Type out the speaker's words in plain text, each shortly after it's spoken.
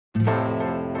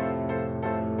Yahuah.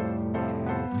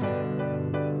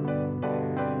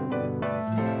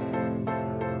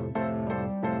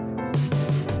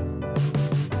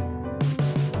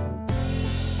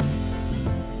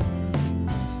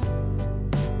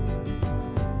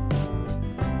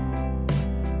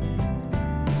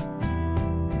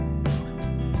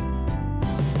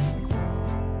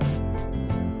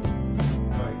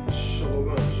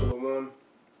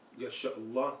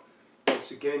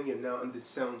 Once again, you're now in the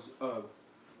sounds of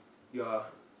your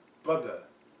brother,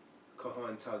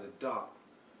 Kahan Tazadak,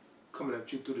 coming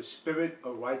at you through the spirit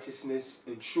of righteousness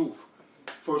and truth.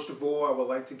 First of all, I would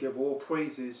like to give all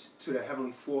praises to the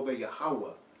Heavenly Father,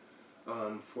 Yahuah,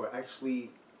 for actually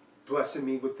blessing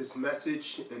me with this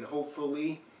message, and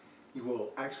hopefully you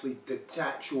will actually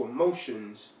detach your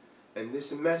emotions, and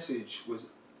this message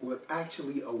would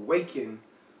actually awaken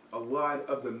a lot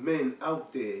of the men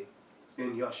out there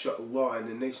in Yahshua in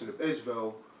the nation of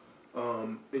Israel,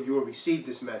 and you will receive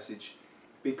this message,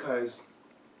 because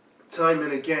time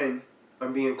and again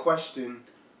I'm being questioned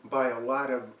by a lot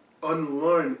of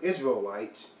unlearned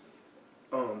Israelites,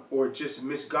 or just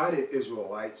misguided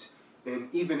Israelites. And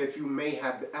even if you may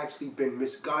have actually been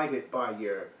misguided by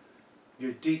your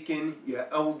deacon, your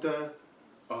elder,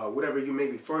 whatever you may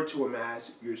refer to him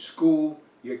as, your school,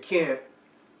 your camp,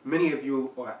 many of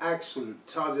you are asking,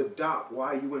 Tazadak,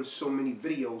 why are you in so many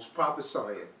videos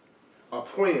prophesying or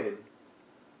praying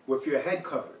with your head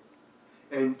covered?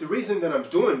 And the reason that I'm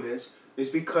doing this is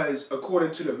because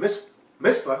according to the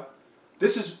mitzvah,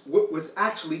 this is what was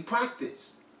actually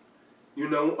practiced, you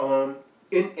know,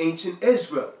 in ancient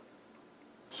Israel.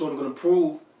 So I'm going to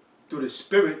prove through the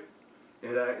Spirit,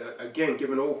 and I, again,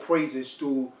 giving all praises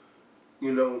to,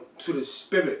 you know, to the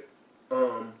Spirit,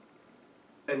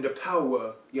 and the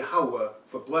power, Yahuah,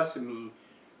 for blessing me,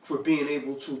 for being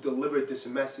able to deliver this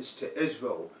message to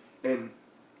Israel. And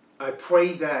I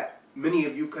pray that many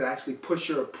of you could actually push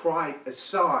your pride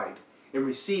aside and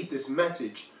receive this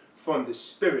message from the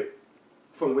Spirit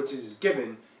from which it is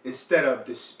given, instead of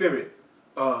the spirit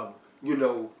of, you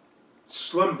know,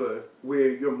 slumber, where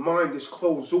your mind is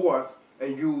closed off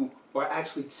and you are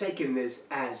actually taking this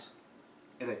as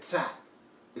an attack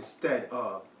instead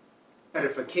of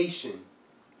edification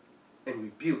and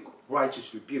rebuke,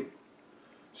 righteous rebuke.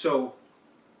 So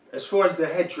as far as the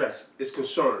headdress is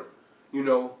concerned, you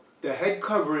know, the head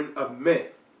covering of men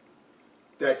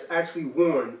that's actually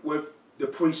worn with the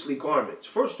priestly garments.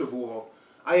 First of all,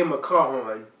 I am a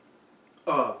Kahan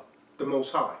of the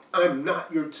Most High. I'm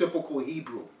not your typical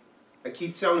Hebrew. I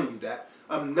keep telling you that.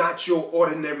 I'm not your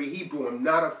ordinary Hebrew. I'm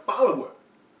not a follower.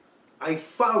 I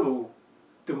follow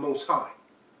the Most High.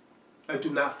 I do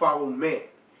not follow man.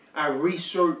 I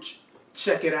research,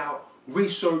 check it out.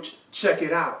 Research, check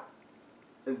it out.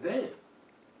 And then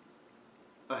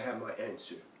I have my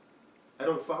answer. I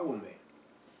don't follow man.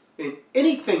 In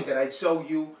anything that I tell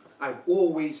you, I've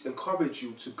always encouraged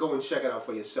you to go and check it out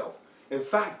for yourself. In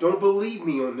fact, don't believe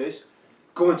me on this.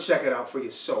 Go and check it out for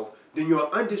yourself. Then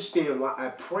you'll understand why I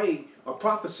pray or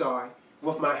prophesy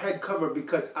with my head covered,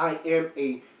 because I am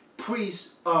a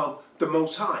priest of the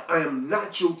Most High. I am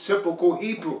not your typical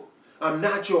Hebrew. I'm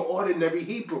not your ordinary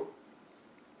Hebrew.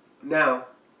 Now,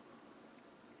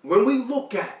 when we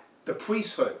look at the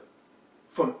priesthood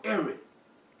from Aaron,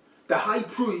 the high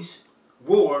priest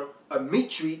wore a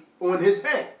mitre on his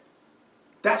head.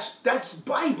 That's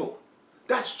Bible.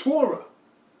 That's Torah.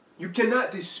 You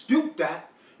cannot dispute that.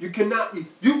 You cannot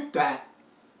refute that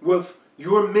with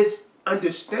your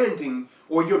misunderstanding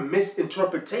or your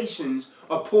misinterpretations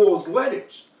of Paul's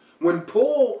letters. When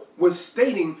Paul was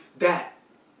stating that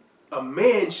a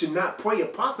man should not pray or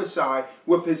prophesy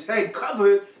with his head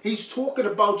covered, he's talking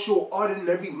about your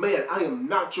ordinary man. I am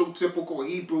not your typical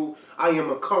Hebrew. I am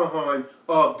a Kahan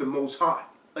of the Most High.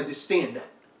 Understand that.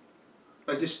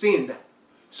 Understand that.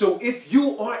 So if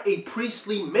you are a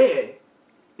priestly man,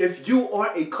 if you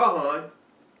are a Kahan,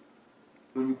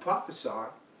 when you prophesy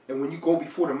and when you go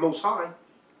before the Most High,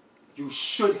 you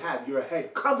should have your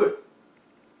head covered.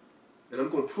 And I'm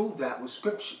going to prove that with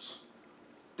scriptures.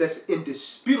 That's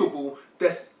indisputable,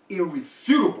 that's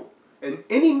irrefutable. And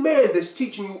any man that's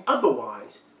teaching you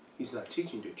otherwise, he's not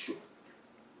teaching you the truth.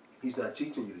 He's not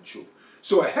teaching you the truth.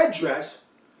 So a headdress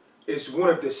is one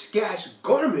of the scarce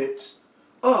garments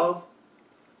of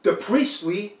the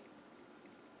priestly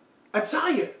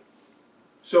attire.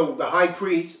 So the high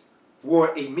priest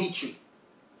wore a mitre,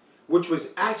 which was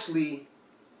actually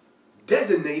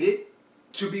designated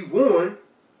to be worn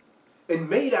and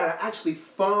made out of actually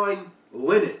fine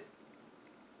linen.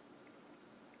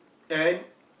 And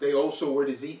they also wear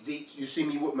the tzitzits. You see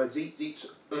me with my tzitzits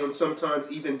on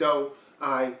sometimes, even though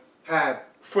I have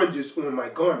fringes on my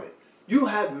garment. You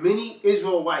have many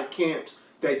Israelite camps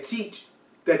that teach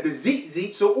that the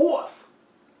tzitzits are off.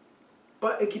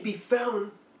 But it can be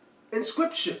found in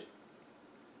Scripture.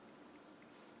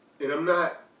 And I'm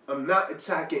not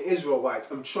attacking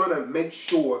Israelites. I'm trying to make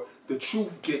sure the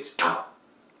truth gets out.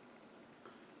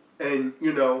 And,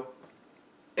 you know,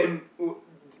 and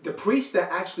the priests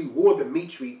that actually wore the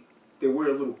mitre, they wear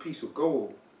a little piece of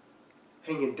gold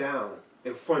hanging down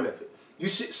in front of it. You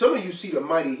see, some of you see the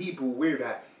mighty Hebrew wear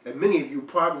that, and many of you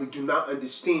probably do not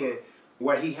understand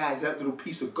why he has that little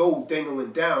piece of gold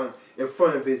dangling down in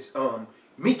front of his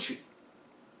mitre.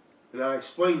 And I'll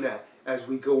explain that as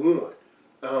we go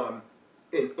on.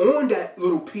 And on that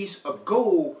little piece of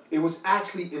gold, it was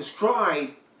actually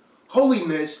inscribed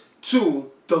holiness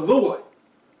to the Lord.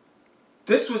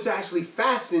 This was actually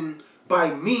fastened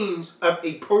by means of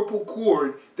a purple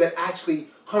cord that actually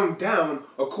hung down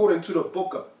according to the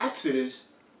book of Exodus,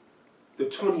 the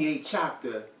 28th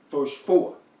chapter, verse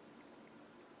 4.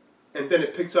 And then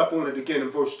it picks up on it again in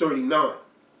verse 39.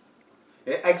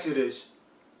 In Exodus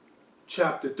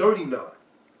chapter 39,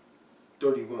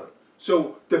 31.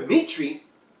 So the mitre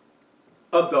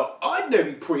of the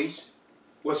ordinary priest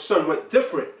was somewhat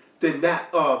different than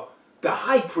that of the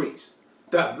high priest,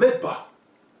 the migba'at.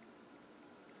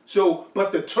 So,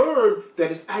 but the term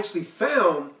that is actually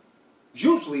found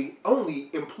usually only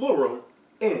in plural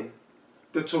in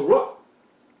the Torah,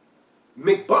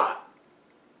 migba'at.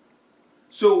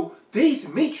 So these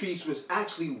mitres was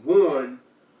actually worn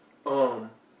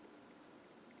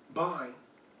by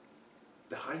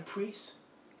the high priest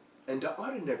and the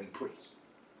ordinary priest.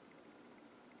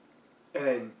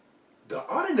 And the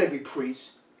ordinary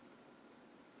priest,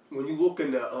 when you look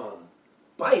in the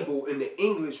Bible, in the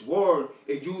English word,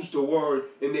 it used the word,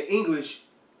 in the English,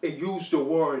 it used the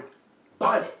word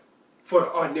bonnet for the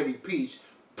ordinary priest,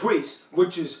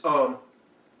 which is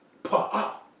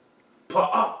peh-ayr'm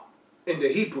in the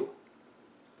Hebrew.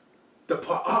 The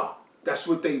peh-ayr'm, that's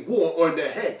what they wore on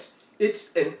their heads.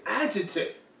 It's an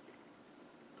adjective.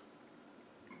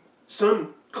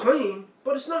 Some claim,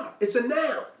 but it's not. It's a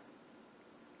noun.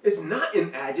 It's not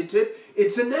an adjective,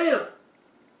 it's a noun.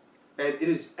 And it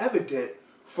is evident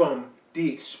from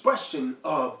the expression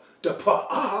of the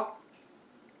peh-ayr'm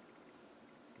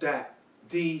that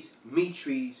these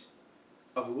mitres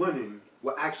of linen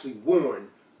were actually worn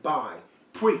by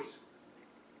priests.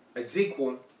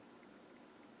 Ezekiel,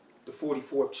 the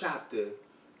 44th chapter,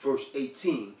 verse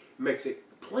 18, makes it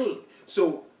plain.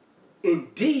 So,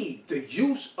 indeed, the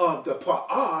use of the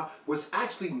peh-ayr'm was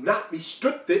actually not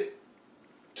restricted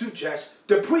to just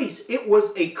the priest. It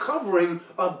was a covering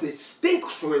of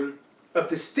distinction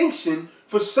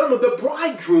for some of the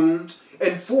bridegrooms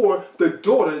and for the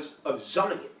daughters of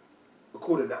Zion,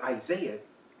 according to Isaiah,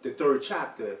 the 3rd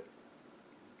chapter,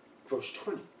 verse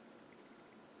 20.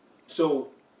 So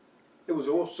it was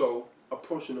also a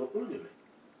personal ornament.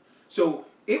 So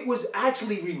it was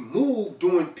actually removed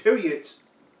during periods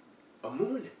of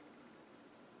mourning.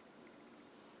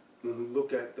 When we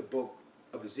look at the book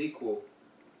of Ezekiel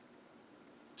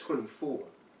 24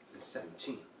 and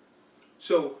 17.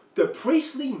 So the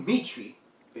priestly mitre,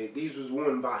 these was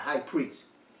worn by high priests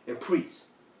and priests.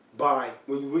 By,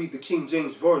 when you read the King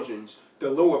James versions, the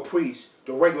lower priest,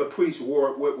 the regular priest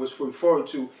wore what was referred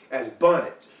to as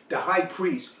bonnets. The high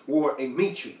priest wore a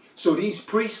mitre. So these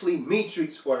priestly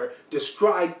mitres are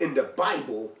described in the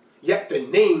Bible, yet the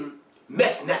name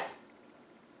mits-neh,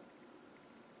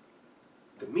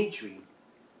 the mitre,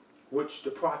 which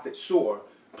the prophet saw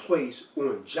placed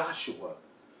on Joshua,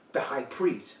 the high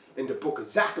priest, in the book of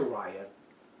Zechariah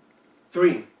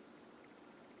 3,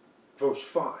 verse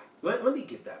 5. Let me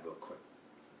get that real quick.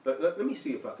 Let me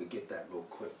see if I could get that real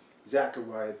quick.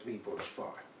 Zechariah 3, verse 5.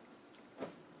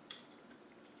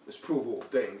 Let's prove all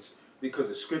things, because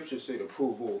the scriptures say to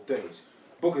prove all things.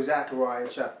 Book of Zechariah,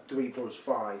 chapter 3, verse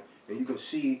 5. And you can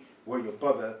see where your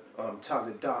brother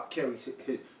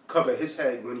d.o.c cover his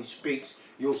head when he speaks.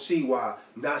 You'll see why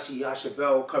Nasi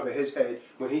Yashavel cover his head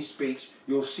when he speaks.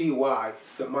 You'll see why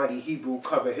the mighty Hebrew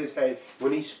cover his head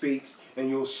when he speaks. And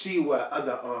you'll see why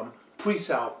other priests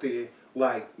out there,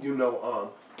 like, you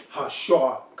know,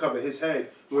 Hashar cover his head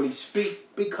when he speaks,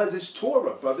 because it's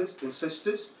Torah, brothers and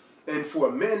sisters. And for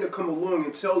a man to come along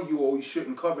and tell you, oh, you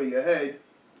shouldn't cover your head,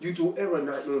 you do error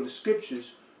not knowing the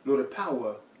scriptures nor the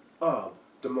power of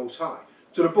the Most High.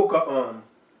 So the book of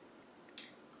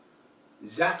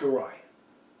Zechariah,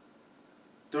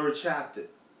 3rd chapter,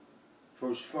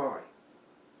 verse 5.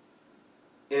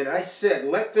 And I said,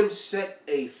 let them set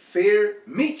a fair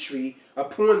mitre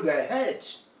upon their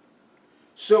heads.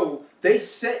 So they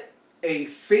set a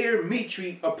fair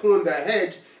mitre upon the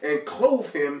head, and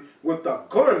clothed him with the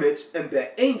garments, and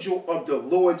the angel of the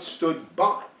Lord stood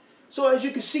by. So as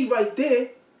you can see right there,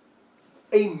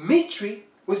 a mitre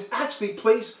was actually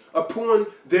placed upon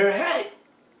their head.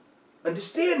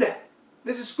 Understand that.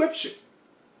 This is scripture.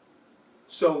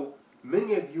 So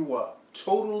many of you are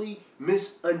totally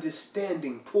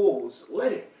misunderstanding Paul's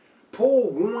letter. Paul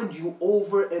warned you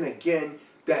over and again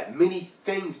that many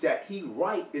things that he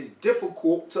writes is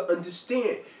difficult to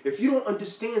understand. If you don't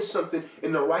understand something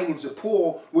in the writings of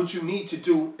Paul, what you need to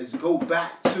do is go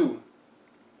back to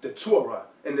the Torah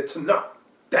and the Tanakh.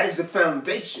 That is the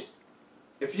foundation.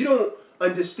 If you don't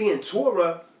understand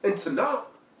Torah and Tanakh,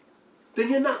 then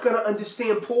you're not going to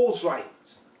understand Paul's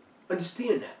writings.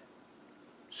 Understand that.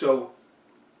 So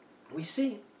we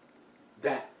see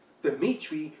that the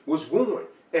mitre was worn,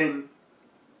 and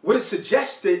what is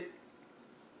suggested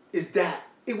is that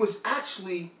it was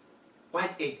actually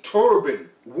like a turban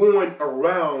worn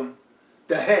around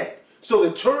the head. So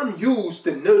the term used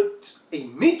denotes a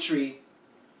mitre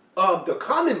of the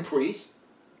common priest,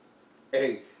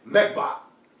 a migba'at,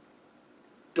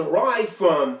 derived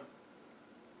from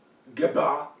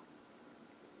girdles,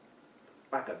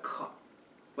 like a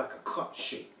cup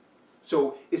shape.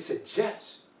 So it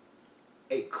suggests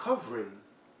a covering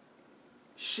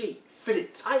shape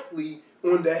fitted tightly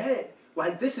on the head.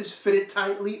 Like this is fitted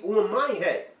tightly on my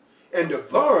head. And the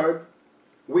verb,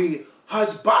 we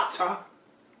hasbata,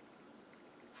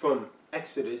 from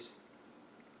Exodus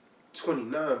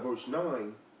 29 verse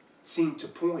 9, seem to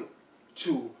point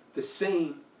to the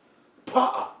same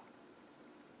peh-ayr'm.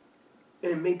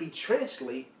 And it may be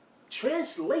translated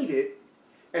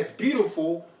as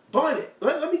beautiful bonnet.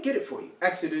 Let me get it for you.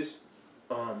 Exodus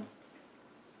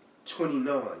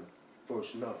 29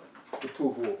 verse 9, to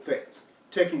prove all things.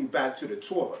 Taking you back to the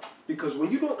Torah. Because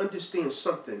when you don't understand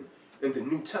something in the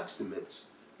New Testament,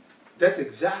 that's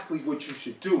exactly what you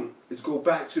should do, is go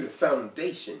back to the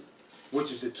foundation,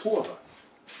 which is the Torah.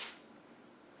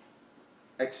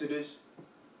 Exodus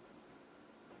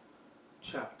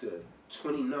chapter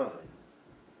 29,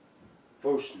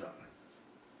 verse 9.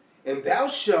 And thou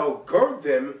shalt gird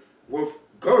them with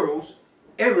girdles,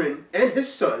 Aaron and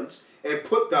his sons, and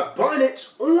put the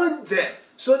bonnets on them.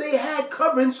 So they had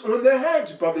coverings on their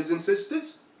heads, brothers and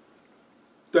sisters.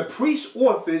 The priest's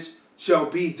office shall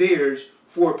be theirs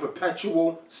for a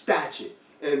perpetual statute,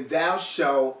 and thou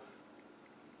shalt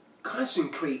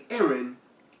consecrate Aaron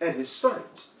and his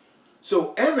sons.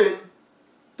 So Aaron,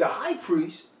 the high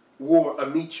priest, wore a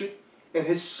mitre, and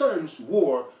his sons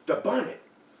wore the bonnet.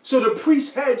 So the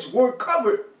priest's heads were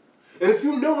covered. And if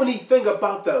you know anything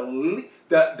about the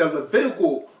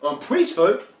Levitical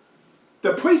priesthood,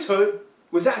 the priesthood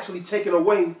was actually taken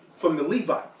away from the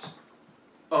Levites.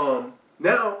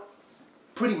 Now,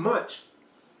 pretty much,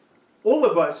 all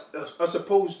of us are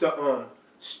supposed to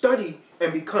study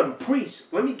and become priests.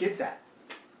 Let me get that.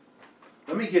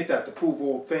 Let me get that to prove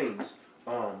all things.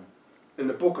 In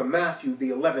the book of Matthew,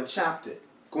 the 11th chapter,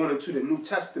 going into the New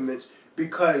Testament,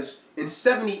 because in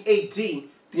 70 AD,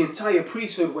 the entire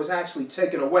priesthood was actually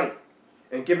taken away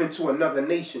and given to another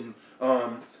nation.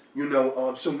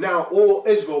 So now all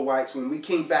Israelites, when we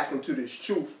came back into this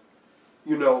truth,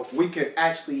 we could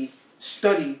actually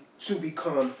study to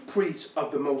become priests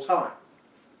of the Most High.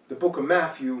 The book of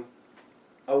Matthew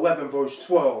 11 verse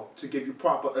 12, to give you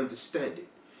proper understanding.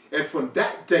 And from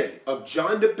that day of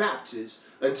John the Baptist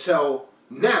until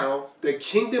now, the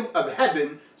kingdom of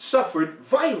heaven suffered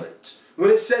violence. When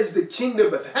it says the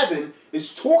kingdom of heaven,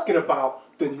 it's talking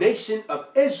about the nation of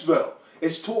Israel.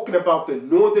 It's talking about the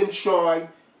northern tribe,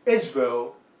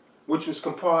 Israel, which was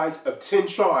comprised of 10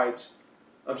 tribes.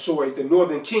 The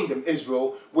northern kingdom,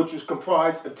 Israel, which was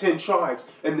comprised of 10 tribes.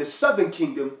 And the southern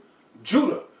kingdom,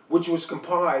 Judah, which was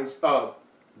comprised of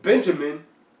Benjamin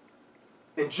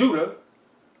and Judah,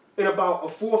 and about a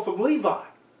fourth of Levi.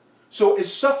 So it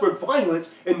suffered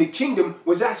violence, and the kingdom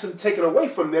was actually taken away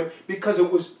from them because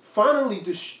it was finally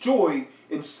destroyed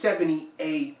in 70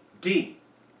 AD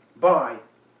by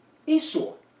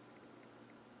Esau.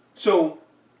 So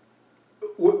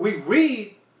we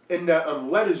read in the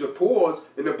letters of Paul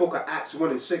in the book of Acts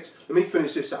 1 and 6. Let me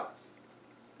finish this out.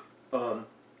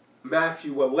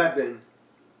 Matthew 11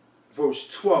 verse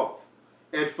 12.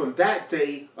 And from that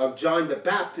day of John the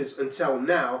Baptist until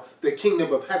now, the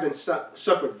kingdom of heaven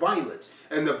suffered violence,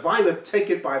 and the violent take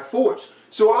it by force.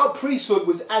 So our priesthood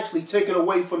was actually taken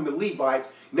away from the Levites.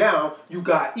 Now you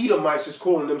got Edomites that's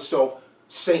calling themselves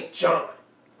Saint John,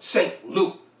 Saint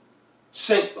Luke,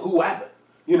 Saint whoever.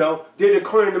 They're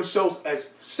declaring themselves as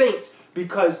saints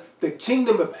because the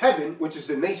kingdom of heaven, which is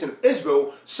the nation of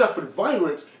Israel, suffered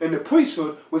violence, and the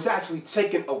priesthood was actually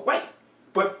taken away.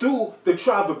 But through the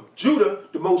tribe of Judah,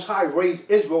 the Most High raised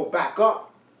Israel back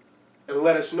up and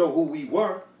let us know who we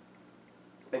were.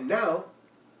 And now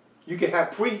you can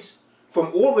have priests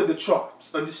from all of the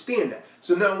tribes. Understand that.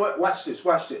 So now watch this,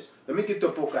 watch this. Let me get the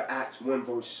book of Acts 1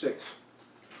 verse 6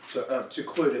 to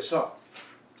clear this up.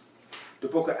 The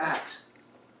book of Acts,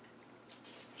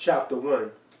 chapter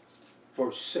 1,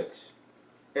 verse 6.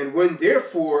 And when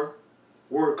therefore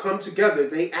were come together,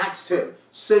 they asked him,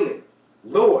 saying,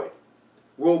 Lord,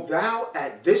 wilt thou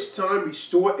at this time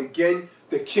restore again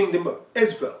the kingdom of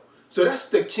Israel? So that's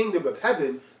the kingdom of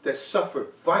heaven that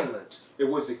suffered violence. It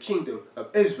was the kingdom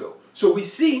of Israel. So we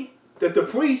see that the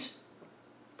priest,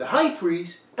 the high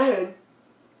priest, and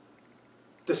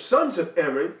the sons of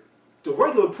Aaron, the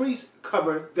regular priests,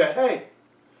 covered their head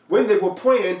when they were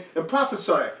praying and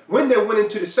prophesying, when they went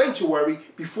into the sanctuary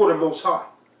before the Most High.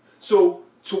 So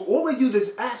to all of you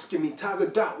that's asking me,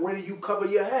 Tazadat, where do you cover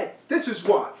your head? This is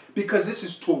why. Because this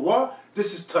is Torah,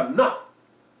 this is Tanakh.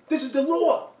 This is the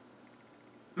law.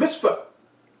 Mitzvah.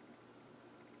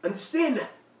 Understand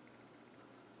that.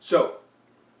 So,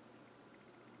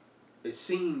 it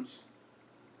seems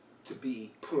to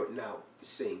be pointing out the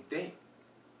same thing.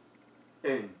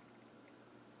 And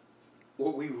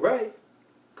what we read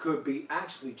could be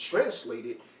actually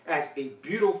translated as a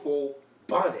beautiful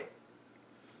bonnet,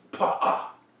 peh-ayr'm,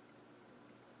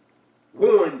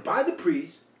 worn by the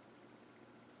priest.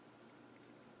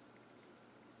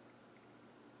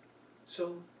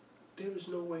 So there is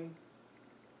no way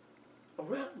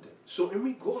around it. So in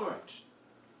regards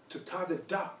to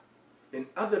Tazadat and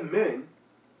other men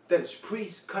that is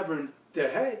priests covering their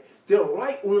head, they're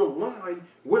right on line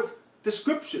with the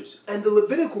scriptures and the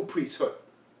Levitical priesthood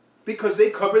because they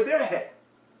covered their head.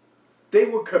 They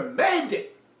were commanded,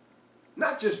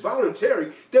 not just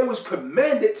voluntary, they was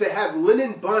commanded to have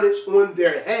linen bonnets on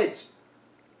their heads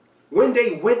when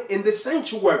they went in the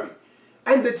sanctuary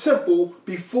and the temple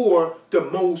before the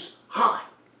Most High.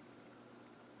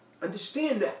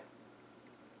 Understand that.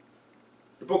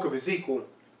 The book of Ezekiel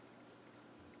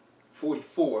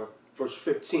 44, verse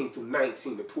 15 through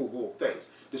 19, to prove all things.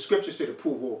 The scriptures say to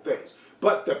prove all things.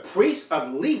 But the priests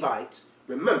of Levites,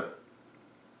 remember,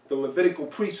 the Levitical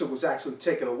priesthood was actually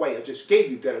taken away. I just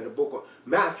gave you that in the book of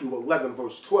Matthew 11,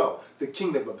 verse 12. The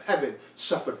kingdom of heaven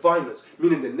suffered violence,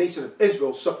 meaning the nation of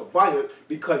Israel suffered violence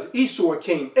because Esau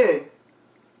came in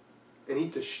and he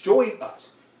destroyed us.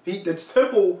 The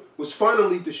temple was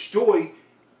finally destroyed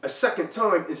a second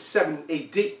time in 70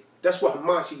 AD. That's what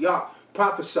Yahuah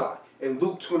prophesied in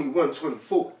Luke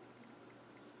 21:24.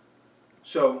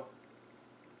 So,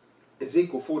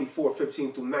 Ezekiel 44,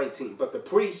 15 through 19. But the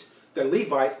priests, the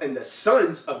Levites, and the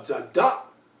sons of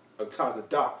Zadok, of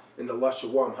Tazadat, in the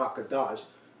Lashawan HaKadosh,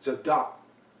 Zadok,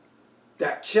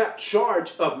 that kept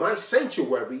charge of my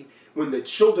sanctuary when the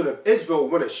children of Israel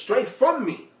went astray from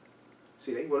me.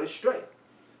 See, they went astray.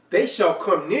 They shall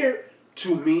come near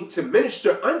to me to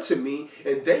minister unto me,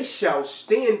 and they shall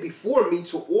stand before me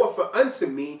to offer unto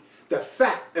me the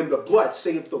fat and the blood,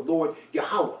 saith the Lord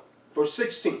Yahuah. Verse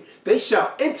 16, they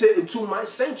shall enter into my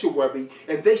sanctuary,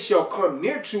 and they shall come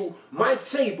near to my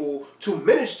table to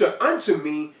minister unto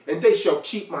me, and they shall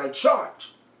keep my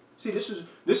charge. See, this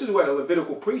is why the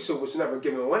Levitical priesthood was never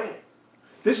given land.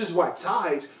 This is why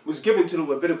tithes was given to the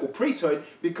Levitical priesthood,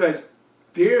 because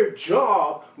their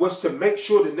job was to make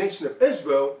sure the nation of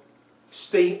Israel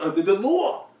stayed under the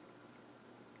law.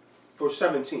 Verse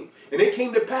 17, and it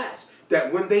came to pass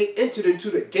that when they entered into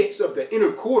the gates of the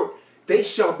inner court, they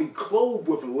shall be clothed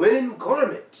with linen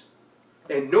garments,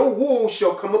 and no wool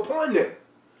shall come upon them,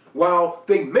 while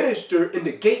they minister in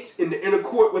the gates in the inner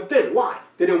court within. Why?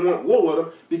 They didn't want wool on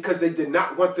them because they did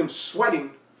not want them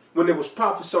sweating when they was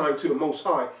prophesying to the Most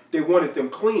High. They wanted them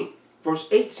clean. Verse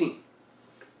 18,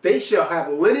 they shall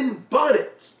have linen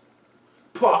bonnets,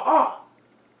 peh-ayr'm,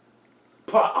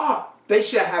 peh-ayr'm. They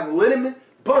shall have linen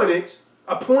bonnets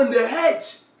upon their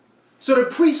heads. So the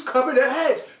priests cover their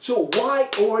heads. So why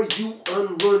are you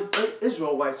unlearned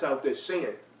Israelites out there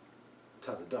saying,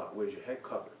 Tazadat, where's your head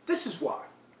covered? This is why.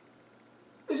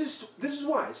 This is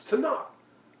why. It's Tanakh.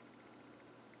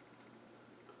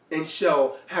 And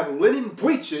shall have linen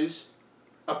breeches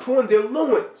upon their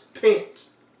loins. Pants.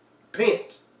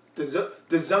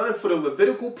 Designed for the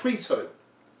Levitical priesthood.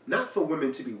 Not for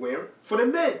women to be wearing. For the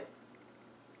men.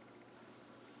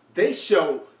 They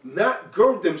shall not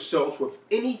gird themselves with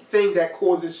anything that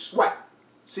causes sweat.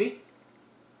 See?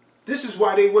 This is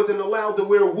why they wasn't allowed to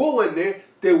wear wool in there.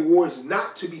 There was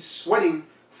not to be sweating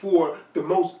before the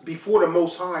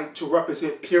Most High to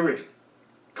represent purity,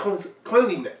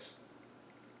 cleanliness.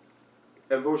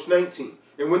 And verse 19.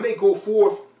 And when they go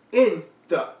forth in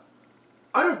the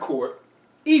utter court,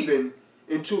 even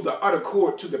into the utter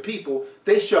court to the people,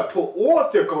 they shall put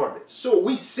off their garments. So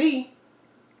we see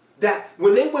that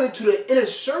when they went into the inner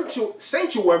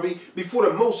sanctuary before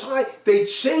the Most High, they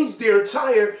changed their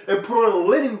attire and put on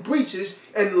linen breeches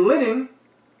and linen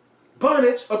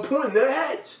bonnets upon their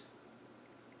heads.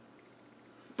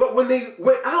 But when they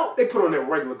went out, they put on their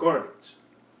regular garments.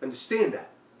 Understand that.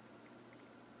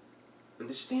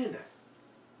 Understand that.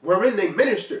 Wherein they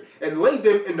ministered and laid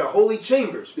them in the holy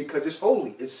chambers, because it's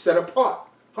holy, it's set apart,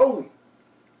 holy.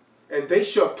 And they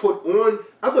shall put on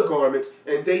other garments,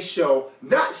 and they shall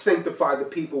not sanctify the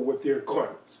people with their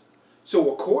garments.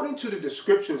 So according to the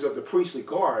descriptions of the priestly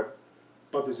garb,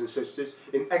 brothers and sisters,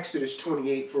 in Exodus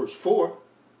 28 verse 4,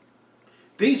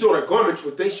 these are the garments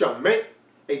which they shall make: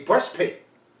 a breastplate,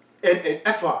 and an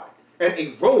ephod, and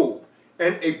a robe,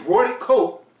 and a broidered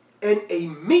coat, and a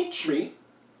mitre.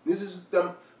 This is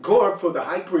the garb for the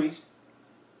high priest,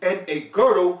 and a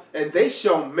girdle, and they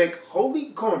shall make holy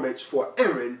garments for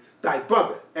Aaron thy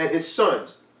brother and his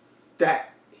sons,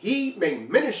 that he may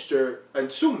minister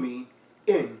unto me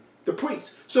in the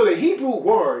priest. So the Hebrew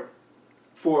word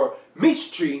for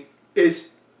mitre is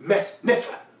mits-neh.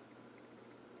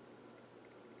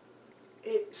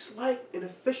 It's like an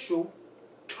official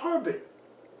turban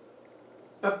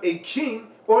of a king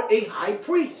or a high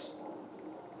priest.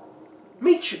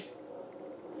 Mitre.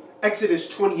 Exodus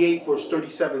 28 verse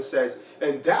 37 says,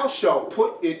 and thou shalt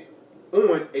put it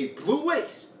on a blue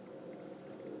lace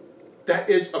that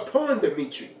is upon the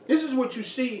mitre. This is what you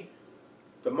see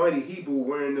the mighty Hebrew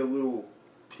wearing a little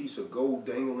piece of gold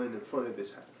dangling in front of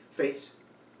his face.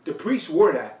 The priests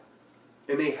wore that,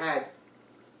 and they had,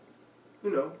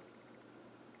 you know,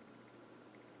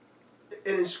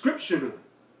 an inscription on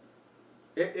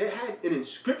it. It had an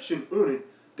inscription on it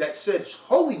that said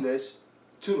holiness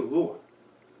to the Lord.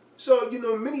 So, you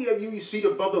know, many of you see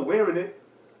the brother wearing it,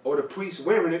 or the priest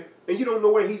wearing it, and you don't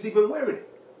know where he's even wearing it.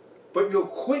 But you're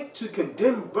quick to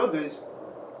condemn brothers,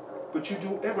 but you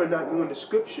do ever not knowing the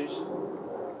scriptures,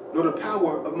 nor the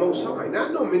power of Most High. Now, I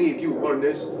know many of you learn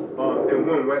this in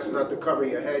one West, not to cover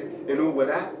your head and all of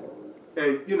that.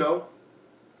 And, you know,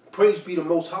 praise be the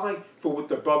Most High for what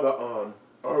the brother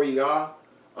Ariah,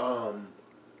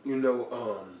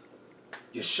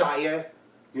 Yeshaya,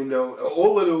 you know,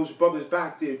 all of those brothers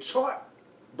back there taught.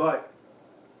 But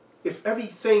if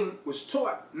everything was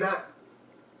taught not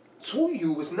to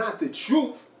you is not the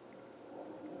truth,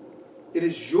 it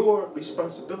is your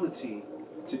responsibility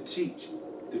to teach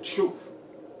the truth.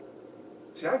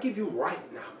 See, I give you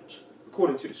right knowledge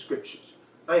according to the scriptures.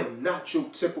 I am not your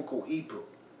typical Hebrew.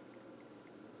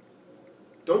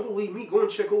 Don't believe me? Go and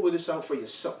check all of this out for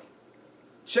yourself.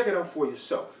 Check it out for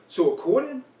yourself. So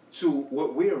according to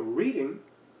what we are reading,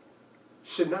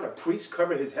 should not a priest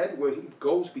cover his head when he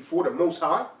goes before the Most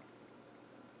High?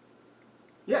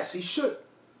 Yes, he should.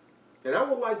 And I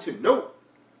would like to note,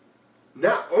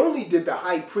 not only did the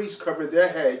high priest cover their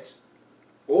heads,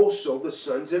 also the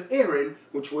sons of Aaron,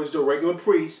 which was the regular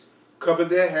priest, covered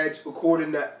their heads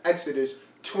according to Exodus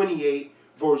 28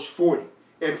 verse 40.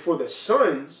 And for the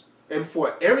sons, and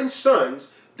for Aaron's sons,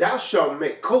 thou shalt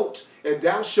make coats, and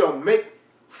thou shalt make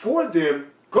for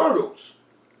them girdles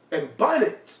and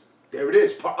bonnets. There it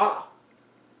is, peh-ayr'm.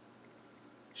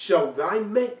 Shall thou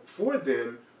make for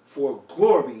them for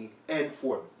glory and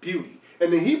for beauty.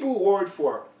 And the Hebrew word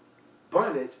for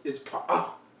bonnets is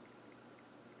peh-ayr'm.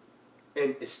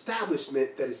 An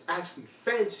establishment that is actually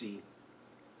fancy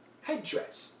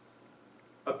headdress.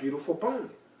 A beautiful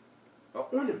bonnet. An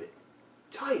ornament.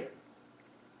 Tiara.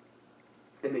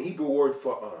 And the Hebrew word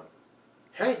for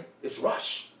head is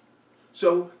rush.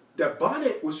 So the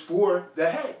bonnet was for the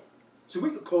head. So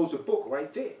we could close the book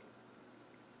right there.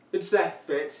 It's that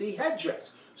fancy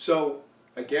headdress. So,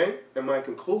 again, in my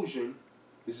conclusion,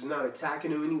 this is not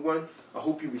attacking anyone. I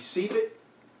hope you receive it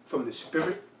from the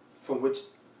spirit from which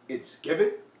it's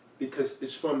given, because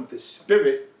it's from the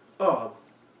spirit of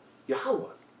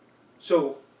Yahuah.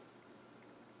 So,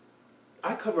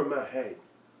 I cover my head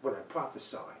when I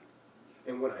prophesy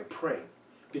and when I pray,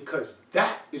 because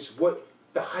that is what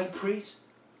the high priest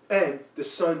and the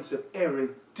sons of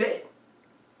Aaron did.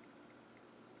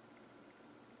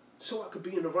 So I could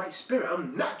be in the right spirit.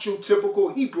 I'm not your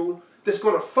typical Hebrew that's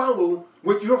going to follow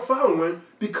what you're following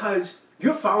because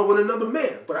you're following another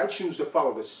man. But I choose to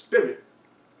follow the spirit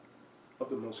of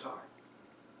the Most High.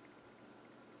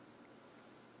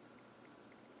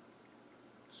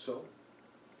 So,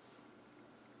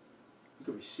 you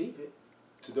can receive it.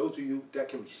 To those of you that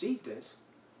can receive this,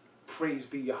 praise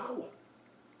be Yahuah.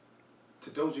 To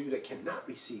those of you that cannot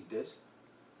receive this,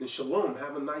 And shalom,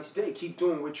 have a nice day. Keep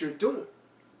doing what you're doing.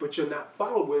 But you're not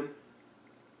following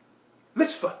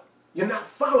mitzvah. You're not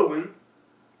following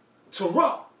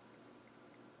Torah.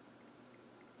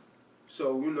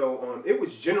 So, you know, it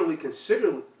was generally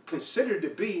considered to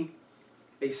be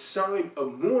a sign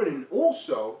of mourning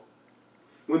also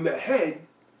when the head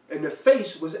and the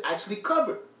face was actually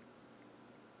covered.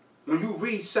 When you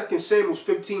read 2 Samuel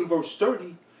 15 verse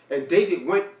 30, and David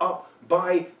went up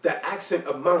by the ascent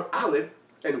of Mount Olive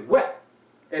and wept.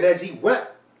 And as he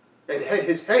wept and had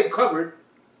his head covered,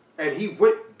 and he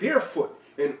went barefoot,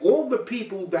 and all the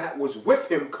people that was with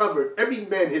him covered every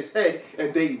man his head,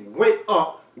 and they went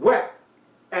up, wept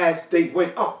as they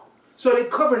went up. So they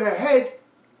covered her head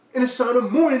in a sign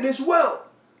of mourning as well.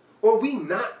 Are we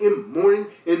not in mourning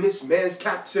in this man's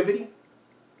captivity?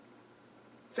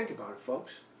 Think about it,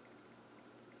 folks.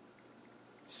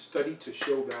 Study to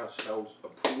show thyself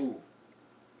approved.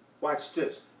 Watch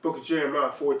this. Book of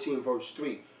Jeremiah 14 verse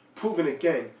 3. Proven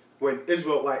again, when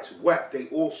Israelites wept, they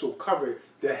also covered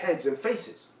their heads and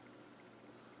faces.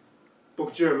 Book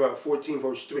of Jeremiah 14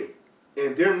 verse 3.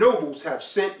 And their nobles have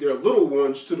sent their little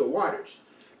ones to the waters.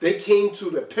 They came to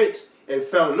the pits and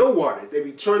found no water. They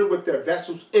returned with their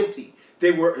vessels empty.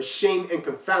 They were ashamed and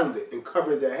confounded and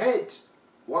covered their heads.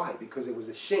 Why? Because it was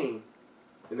ashamed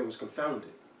and it was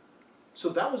confounded. So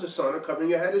that was a sign of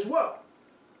covering your head as well.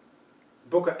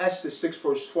 Book of Esther 6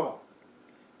 verse 12.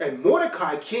 And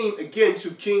Mordecai came again to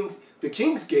the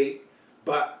king's gate,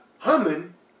 but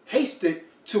Haman hasted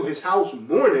to his house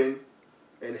mourning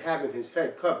and having his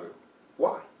head covered.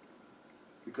 Why?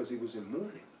 Because he was in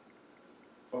mourning.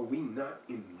 Are we not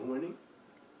in mourning?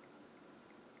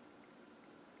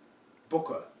 Book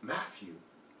of Matthew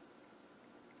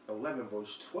 11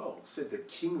 verse 12 said the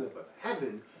kingdom of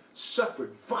heaven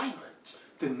suffered violence.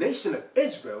 The nation of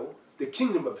Israel, the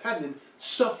kingdom of heaven,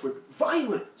 suffered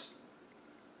violence.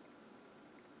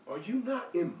 Are you not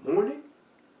in mourning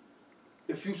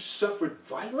if you suffered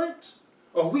violence?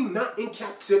 Are we not in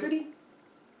captivity?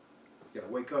 You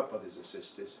gotta wake up, brothers and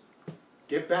sisters.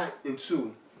 Get back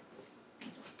into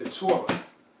the Torah.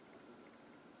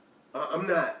 I'm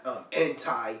not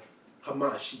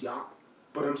anti-Hamashiach,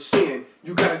 but I'm saying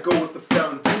you gotta go with the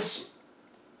foundation.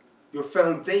 Your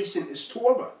foundation is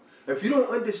Torah. If you don't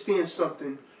understand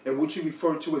something and what you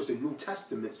refer to as the New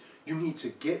Testament, you need to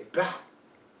get back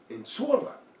in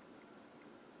Torah.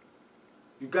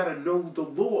 You got to know the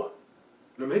law.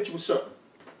 And I'm going to hit you with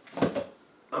something.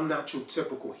 I'm not your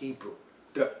typical Hebrew.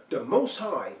 The Most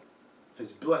High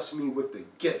has blessed me with the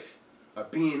gift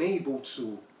of being able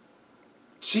to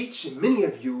teach many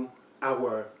of you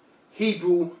our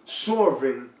Hebrew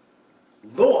sovereign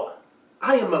law.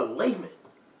 I am a layman.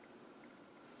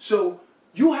 So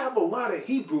you have a lot of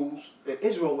Hebrews and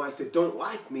Israelites that don't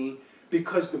like me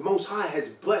because the Most High has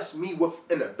blessed me with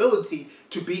an ability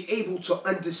to be able to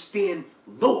understand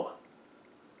law.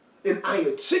 And I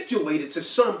articulate it to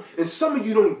some, and some of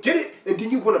you don't get it, and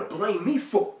then you want to blame me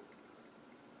for it.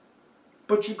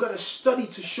 But you got to study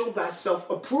to show thyself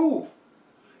approved.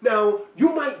 Now,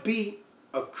 you might be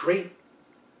a great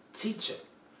teacher.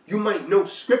 You might know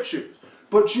scriptures.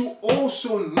 But you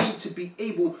also need to be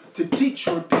able to teach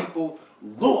your people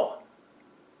law.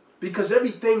 Because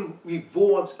everything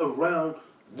revolves around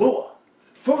law.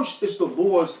 First is the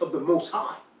laws of the Most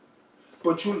High.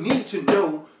 But you need to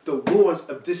know the laws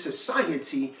of this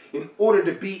society in order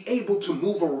to be able to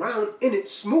move around in it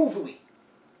smoothly.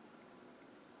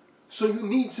 So you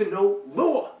need to know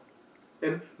law.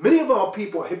 And many of our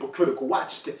people are hypocritical.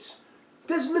 Watch this.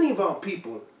 There's many of our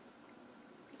people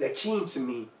that came to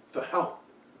me for help.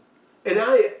 And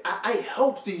I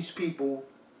help these people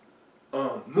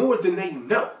more than they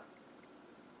know.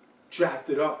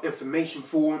 Drafted up information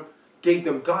for them, gave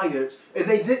them guidance, and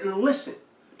they didn't listen.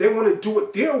 They want to do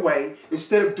it their way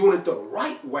instead of doing it the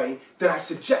right way that I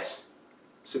suggest.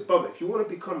 I said, brother, if you want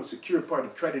to become a secured party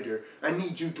creditor, I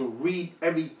need you to read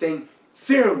everything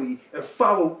fairly and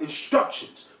follow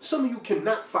instructions. Some of you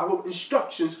cannot follow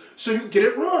instructions, so you get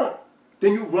it wrong.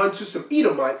 Then you run to some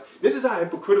Edomites. This is how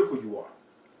hypocritical you are.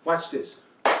 Watch this.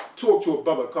 Talked to a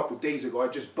brother a couple days ago. I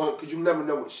just bumped because you never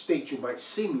know what state you might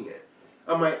see me in.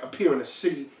 I might appear in a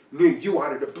city near you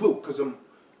out of the blue because I'm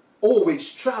always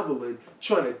traveling,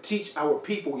 trying to teach our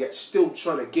people, yet still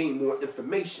trying to gain more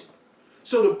information.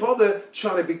 So the brother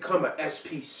trying to become an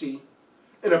SPC,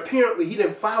 and apparently he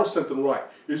didn't file something right.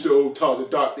 He said, oh,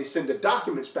 Tazadok, they send the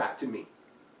documents back to me.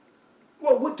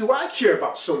 Well, what do I care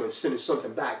about someone sending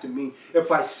something back to me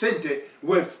if I send it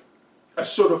with a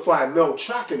certified mail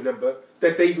tracking number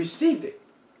that they received it?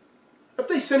 If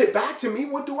they send it back to me,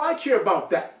 what do I care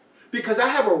about that? Because I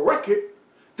have a record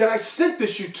that I sent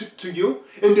this to you,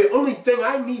 and the only thing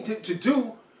I needed to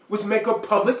do was make a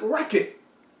public record.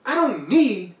 I don't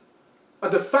need a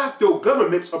de facto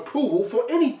government's approval for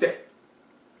anything.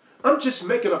 I'm just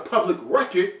making a public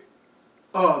record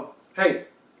of, hey,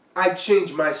 I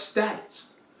changed my status.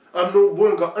 I'm no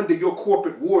longer under your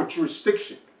corporate war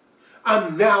jurisdiction.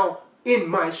 I'm now in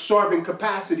my sovereign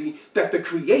capacity that the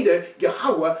Creator,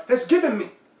 Yahuah, has given me.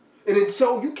 And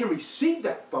until you can receive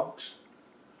that, folks,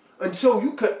 until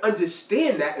you can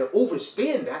understand that and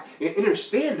understand that and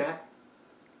understand that,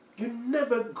 you're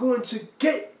never going to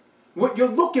get what you're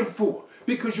looking for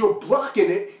because you're blocking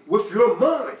it with your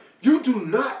mind. You do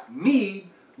not need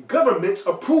government's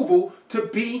approval to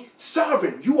be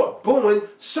sovereign. You are born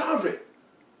sovereign.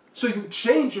 So you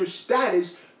change your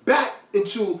status back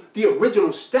into the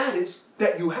original status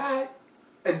that you had,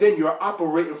 and then you're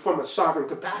operating from a sovereign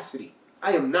capacity.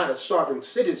 I am not a sovereign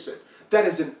citizen. That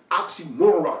is an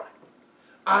oxymoron.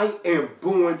 I am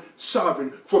born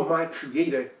sovereign from my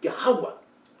Creator, Yahuah.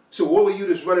 So all of you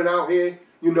that's running out here,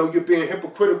 you know, you're being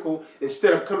hypocritical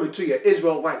instead of coming to your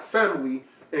Israelite family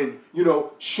and, you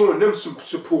know, showing them some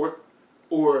support,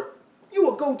 or you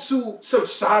will go to some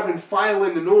sovereign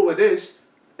filing and all of this,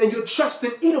 and you're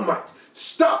trusting Edomites.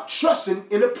 Stop trusting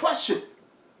in oppression.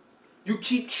 You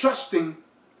keep trusting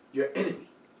your enemy.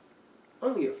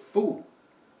 Only a fool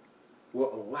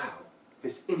will allow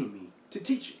his enemy to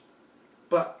teach it.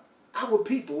 But our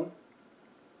people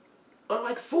are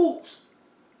like fools.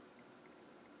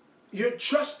 You're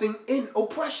trusting in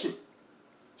oppression.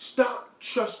 Stop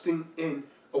trusting in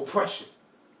oppression.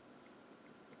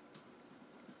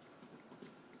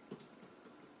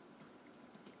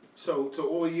 So to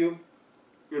all of you,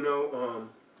 you know,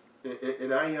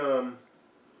 and I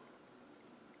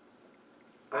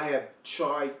have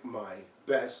tried my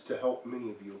best to help many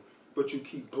of you, but you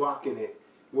keep blocking it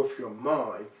with your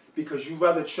mind because you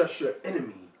rather trust your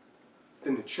enemy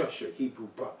than to trust your Hebrew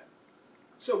brother.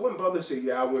 So one brother said,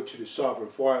 yeah, I went to the sovereign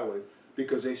filing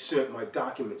because they sent my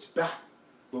documents back.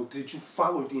 Well, did you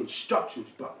follow the instructions,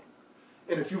 brother?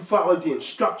 And if you followed the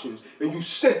instructions and you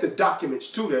sent the documents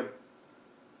to them,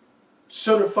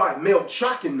 certified mail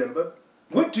tracking number,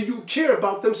 what do you care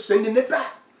about them sending it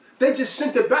back? They just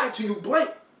sent it back to you blank,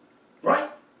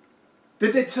 right?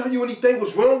 Did they tell you anything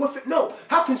was wrong with it? No.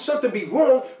 How can something be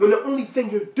wrong when the only thing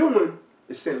you're doing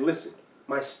is saying, listen,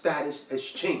 my status has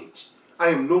changed. I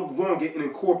am no longer an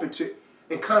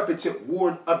incompetent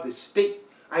ward of the state.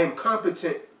 I am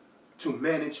competent to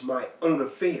manage my own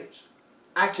affairs.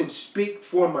 I can speak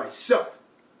for myself.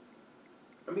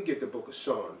 Let me get the book of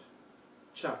Psalms,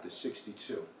 chapter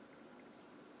 62,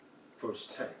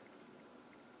 verse 10.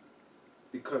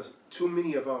 Because too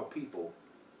many of our people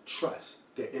trust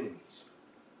their enemies.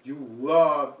 You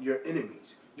love your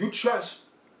enemies. You trust,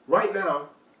 right now,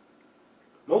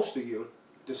 most of you,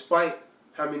 despite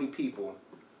how many people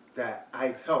that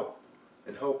I've helped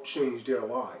and helped change their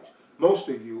lives. Most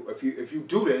of you, if you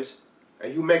do this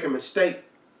and you make a mistake,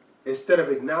 instead of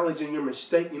acknowledging your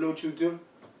mistake, you know what you do?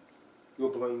 You'll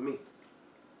blame me.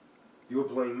 You'll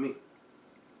blame me.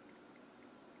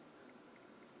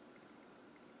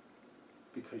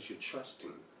 Because you're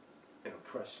trusting in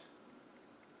oppression.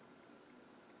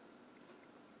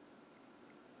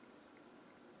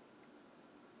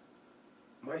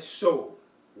 My soul,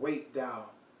 wait thou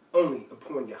only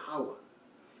upon Yahuah,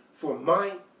 for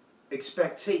my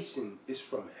expectation is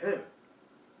from him.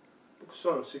 Book of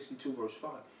Psalm 62, verse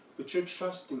 5. But you're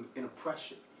trusting in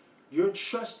oppression. You're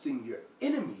trusting your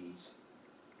enemies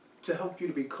to help you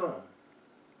to become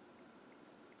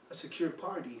a secure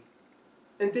party.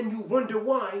 And then you wonder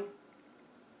why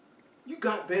you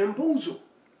got bamboozled.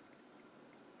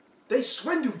 They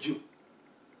swindled you.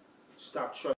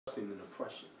 Stop trusting in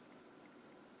oppression.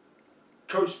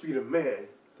 Cursed be the man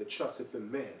that trusteth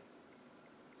in man,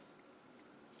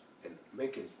 and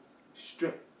make his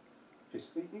strength.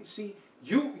 See,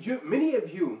 many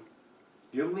of you,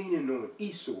 you're leaning on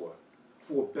Esau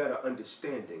for a better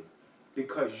understanding,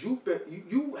 because you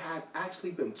have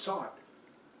actually been taught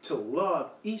to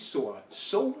love Esau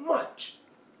so much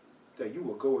that you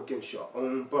will go against your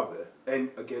own brother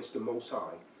and against the Most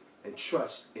High and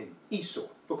trust in Esau.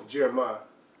 Book of Jeremiah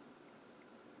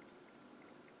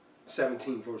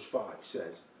 17 verse 5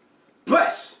 says,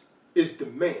 blessed is the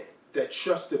man that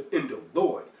trusteth in the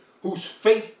Lord, whose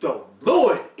faith the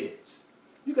Lord is.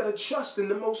 You got to trust in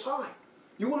the Most High.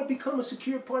 You want to become a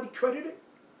secure party creditor?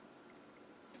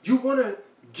 You want to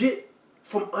get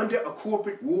from under a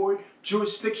corporate ward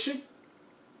jurisdiction?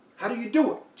 How do you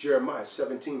do it? Jeremiah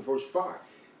 17 verse 5.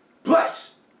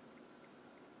 Blessed.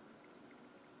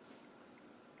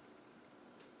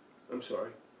 I'm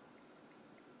sorry.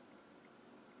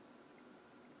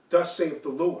 Thus saith the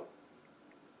Lord,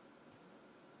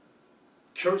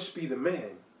 cursed be the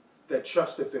man that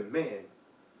trusteth in man,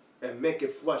 and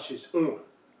maketh flesh his own,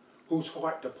 whose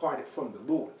heart departed from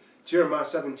the Lord. Jeremiah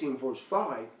 17 verse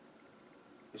 5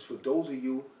 is for those of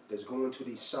you that's going to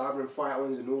these sovereign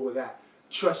filings and all of that,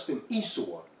 trusting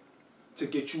Esau to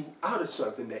get you out of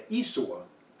something that Esau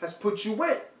has put you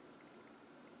in.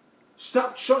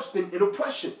 Stop trusting in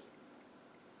oppression.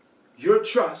 Your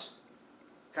trust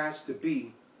has to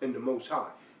be in the Most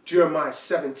High. Jeremiah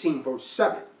 17 verse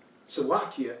 7.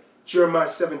 Salakia, Jeremiah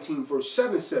 17 verse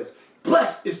 7 says,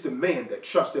 blessed is the man that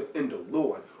trusteth in the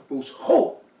Lord, whose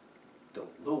hope the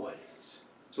Lord is.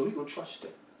 So we're going to trust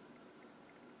him.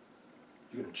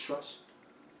 You're going to trust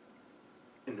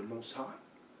in the Most High.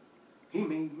 He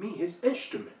made me his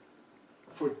instrument.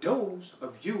 For those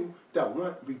of you that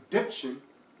want redemption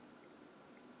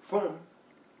from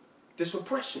this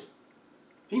oppression,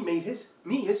 he made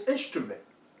me his instrument.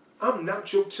 I'm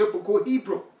not your typical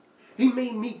Hebrew. He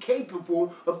made me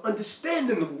capable of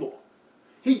understanding the law.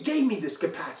 He gave me this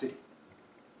capacity.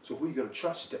 So who are you going to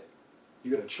trust in?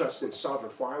 You're going to trust in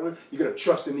sovereign firemen? You're going to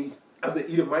trust in these other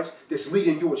Edomites that's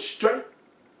leading you astray?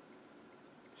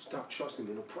 Stop trusting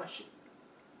in oppression.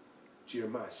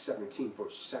 Jeremiah 17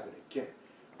 verse 7 again.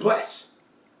 Blessed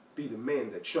be the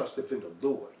man that trusteth in the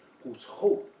Lord, whose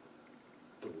hope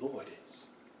the Lord is.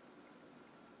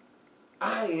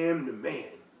 I am the man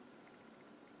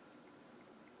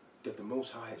that the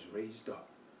Most High has raised up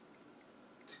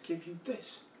to give you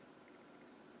this.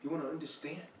 You want to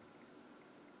understand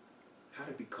how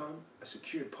to become a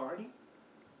secured party?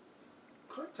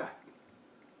 Contact me.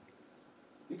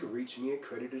 You can reach me at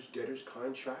creditors, debtors,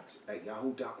 contracts at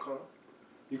Yahuah.com.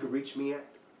 You can reach me at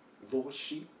Lord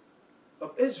Sheep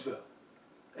of Israel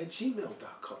at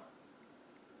gmail.com.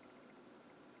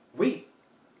 We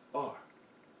are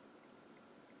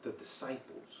the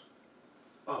disciples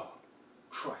of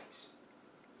Christ.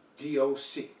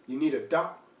 D.o.c. You need a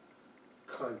doc?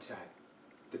 Contact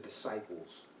the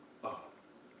disciples of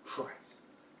Christ.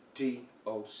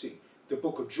 D.o.c. The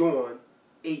book of John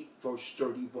 8 verse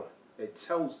 31. It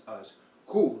tells us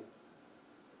who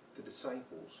the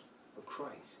disciples of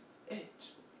Christ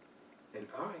is. And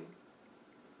I,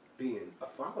 being a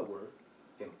follower,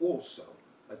 am also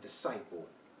a disciple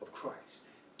of Christ.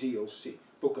 D.o.c.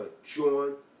 Book of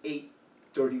John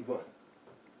 8:31.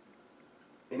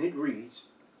 And it reads,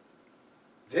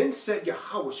 then said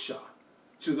Yahuah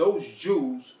to those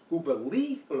Jews who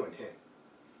believe on him,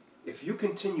 if you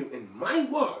continue in my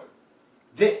word,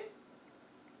 then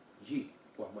ye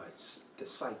are my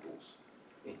disciples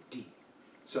indeed.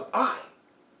 So I,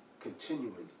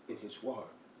 continuing in his word,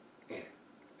 am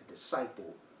a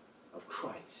disciple of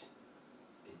Christ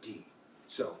indeed.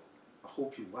 So I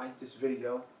hope you like this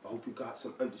video. I hope you got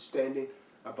some understanding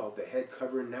about the head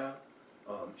covering now.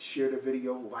 Share the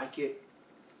video, like it,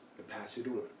 and pass it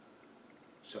on.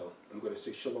 So I'm going to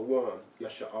say Shalom,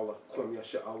 Yasha Allah, Kwam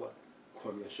Yasha Allah,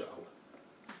 Kwam Yasha Allah.